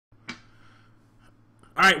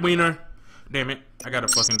Alright, Wiener. Damn it. I gotta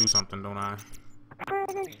fucking do something, don't I?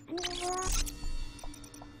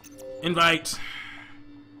 Invite.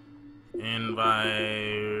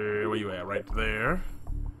 Invite. Where you at? Right there.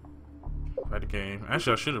 Invite the game.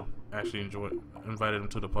 Actually, I should have invited him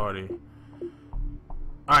to the party.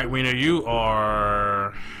 Alright, Wiener, you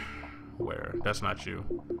are... Where? That's not you.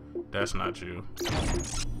 That's not you.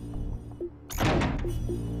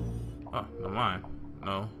 Oh, never mind.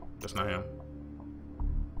 No, that's not him.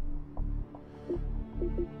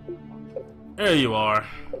 There you are.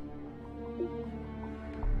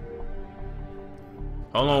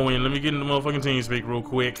 Hold on, Wiener. Let me get in the motherfucking team speak real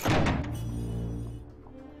quick.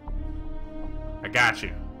 I got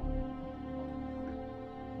you.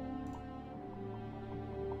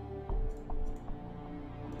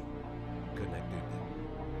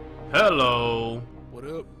 Hello. What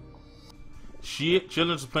up? Shit,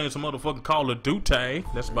 chillin' just playing some motherfucking Call of Duty.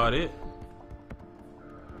 That's about it.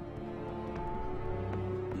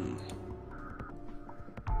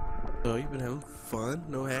 Oh, you been having fun?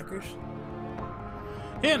 No hackers?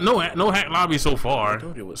 Yeah, no hack lobby so far.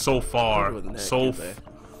 So far.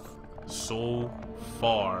 So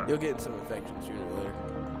far. You'll get some infections sooner or later.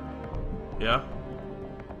 Yeah.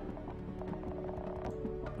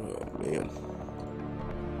 Oh man.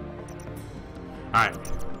 Alright.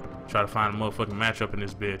 Try to find a motherfucking matchup in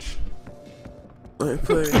this bitch. My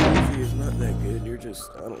player usually is not that good. You're just,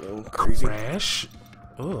 I don't know, crazy. Crash?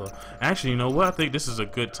 Ugh. Actually, you know what? I think this is a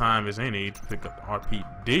good time as any to pick up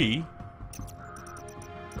RPD.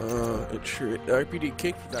 It sure. RPD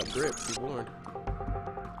kicks without grip. Be warned.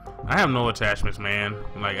 I have no attachments, man.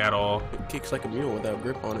 Like, at all. It kicks like a mule without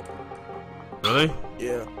grip on it. Really?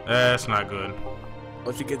 Yeah. That's not good.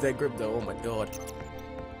 Once you get that grip, though, oh my god.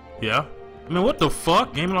 Yeah? I mean, what the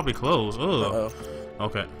fuck? Game lobby closed. Ugh. Uh-oh.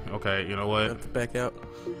 Okay. Okay, you know what? Have to back out.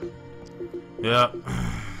 Yeah.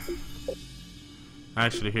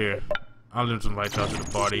 Actually, here. I'll just invite y'all to the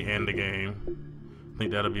party and the game. I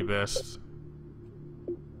think that'll be best.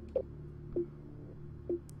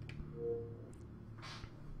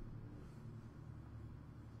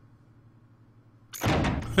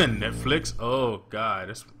 Netflix? Oh god,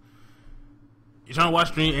 that's... You trying to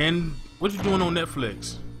watch me and what you doing on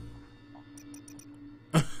Netflix?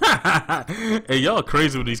 Hey, y'all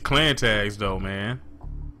crazy with these clan tags though, man.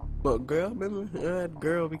 Well, girl, remember? I had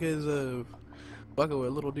girl because of fucking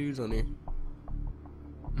with little dudes on here.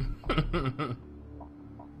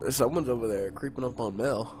 Someone's over there creeping up on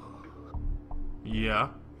Mel. Yeah.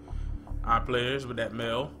 Our players with that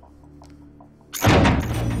Mel.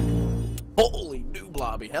 Holy noob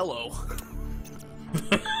lobby, hello.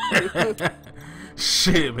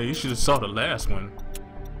 Shit, man, you should have saw the last one.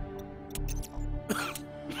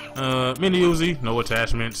 Mini Uzi, no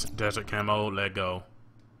attachments, desert camo, let go.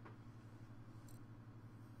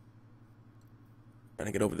 Trying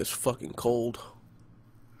to get over this fucking cold.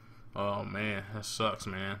 Oh man, that sucks,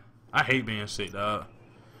 man. I hate being sick, dog.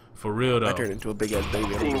 For real though. I turned into a big ass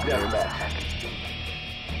baby.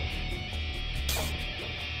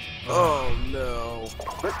 Oh no.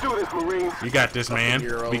 Let's do this, Marines. You got this, man.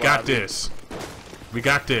 We got this. We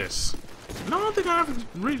got this. No, I don't think I ever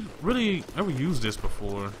really ever used this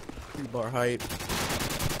before. 3-bar height.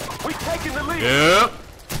 We taking the lead. Yep.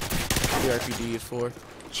 The RPD is 4.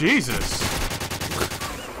 Jesus.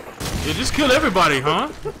 Yeah, just kill everybody, huh?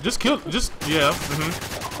 Yeah.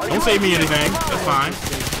 Don't say me anything. That's fine.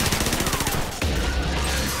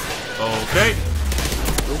 Okay.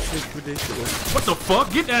 This is ridiculous. What the fuck?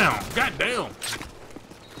 Get down. God damn.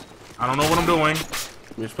 I don't know what I'm doing.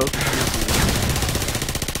 We're supposed to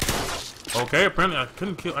Okay, apparently I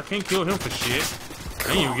can't kill him for shit.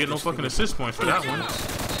 I ain't even get no fucking assist points for that one.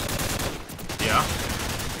 Yeah.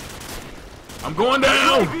 I'm going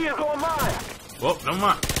down! Well, never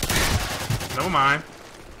mind. Never mind.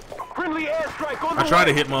 I tried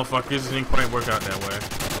to hit motherfuckers, it didn't quite work out that way.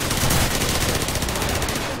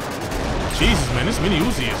 Jesus, man, this mini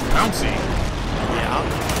Uzi is bouncy. Yeah.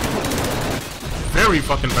 Very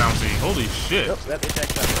fucking bouncy. Holy shit. Yep, that attack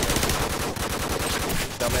that.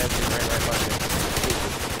 Dumbass just ran right by me.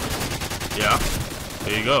 Yeah.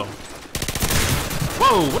 There you go.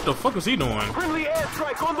 Whoa, what the fuck is he doing? Friendly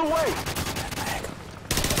airstrike on the way.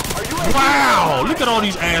 Wow, look at all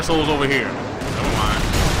these assholes over here. Never mind.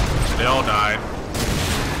 They all died.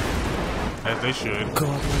 As they should.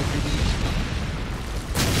 God,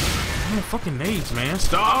 man, fucking nades, man.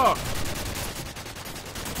 Stop!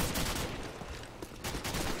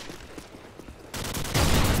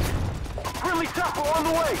 Friendly chopper on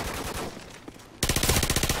the way.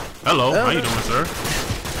 Hello, how you doing, sir?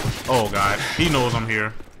 Oh god, he knows I'm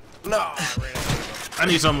here. No. I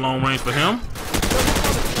need some long range for him.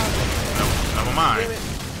 Never mind.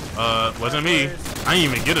 Wasn't me. I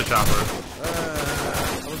didn't even get a chopper.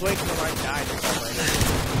 I was waiting till I died or something.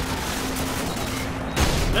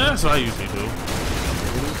 Yeah, that's what I usually do.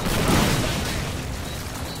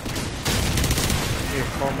 Here,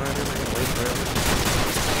 call mine. I'm gonna wait forever.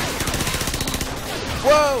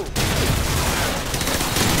 Whoa!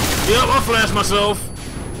 Yep, I flashed myself.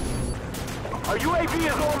 Our UAV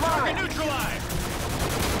is online. Neutralized.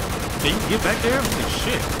 Can you get back there? Holy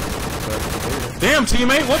shit. Damn,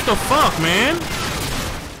 teammate, what the fuck, man?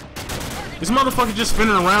 This motherfucker just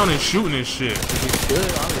spinning around and shooting and shit. He's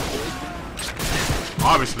good,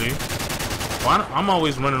 Obviously. Well, I'm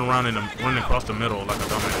always running around and running across the middle like a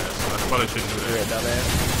dumbass. So I probably shouldn't do that. Yeah, dumbass.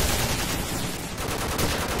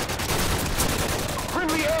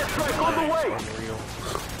 Friendly airstrike on the way. Unreal.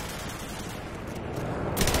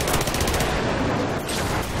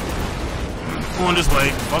 Going this way.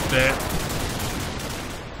 Fuck that.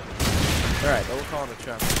 Alright, we'll call the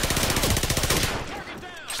chopper.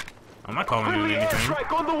 I'm not calling Friendly it anything.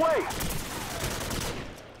 airstrike on the way.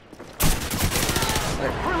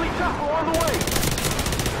 Friendly chopper on the way.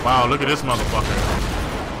 Wow, look at this motherfucker.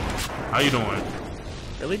 How you doing?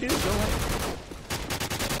 Really, dude? Go ahead.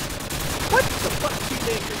 What the fuck do you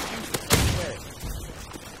think you're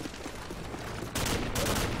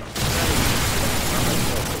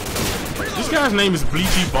This guy's name is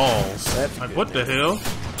Bleachy Balls. That's Like, good, what the hell?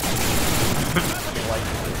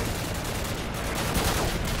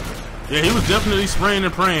 Yeah, he was definitely spraying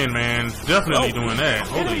and praying, man. Definitely doing that.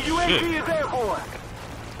 Holy Enemy UAV shit. is airborne.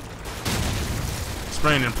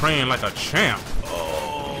 Spraying and praying like a champ.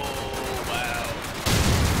 Oh, wow.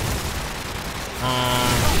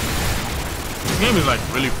 This game is like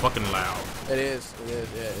really fucking loud. It is, yeah, it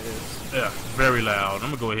is. Yeah, very loud. I'm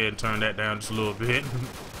gonna go ahead and turn that down just a little bit.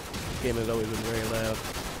 Game has always been very loud.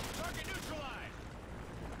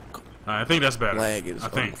 I think that's better. Lag is I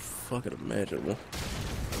think. fucking imaginable.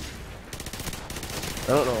 I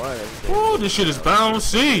don't know why that's Ooh, this shit is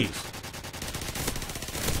bouncy.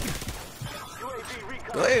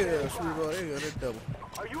 Oh, yeah, screwball, there you go, that's double.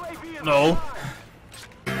 Our UAV is No.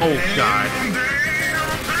 Oh god.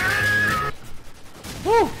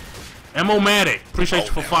 Woo. Ammo-matic. Appreciate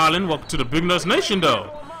you for filing. Welcome to the Big Nuts Nation,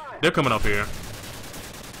 though. They're coming up here.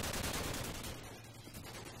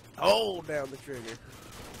 Hold down the trigger.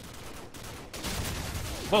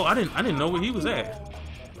 Whoa, I didn't know where he was at.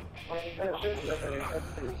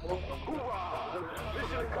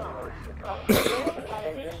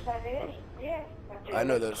 I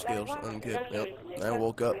know those skills. I'm good. Yep. I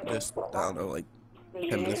woke up just, I don't know, like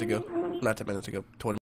 10 minutes ago. Not 10 minutes ago. 20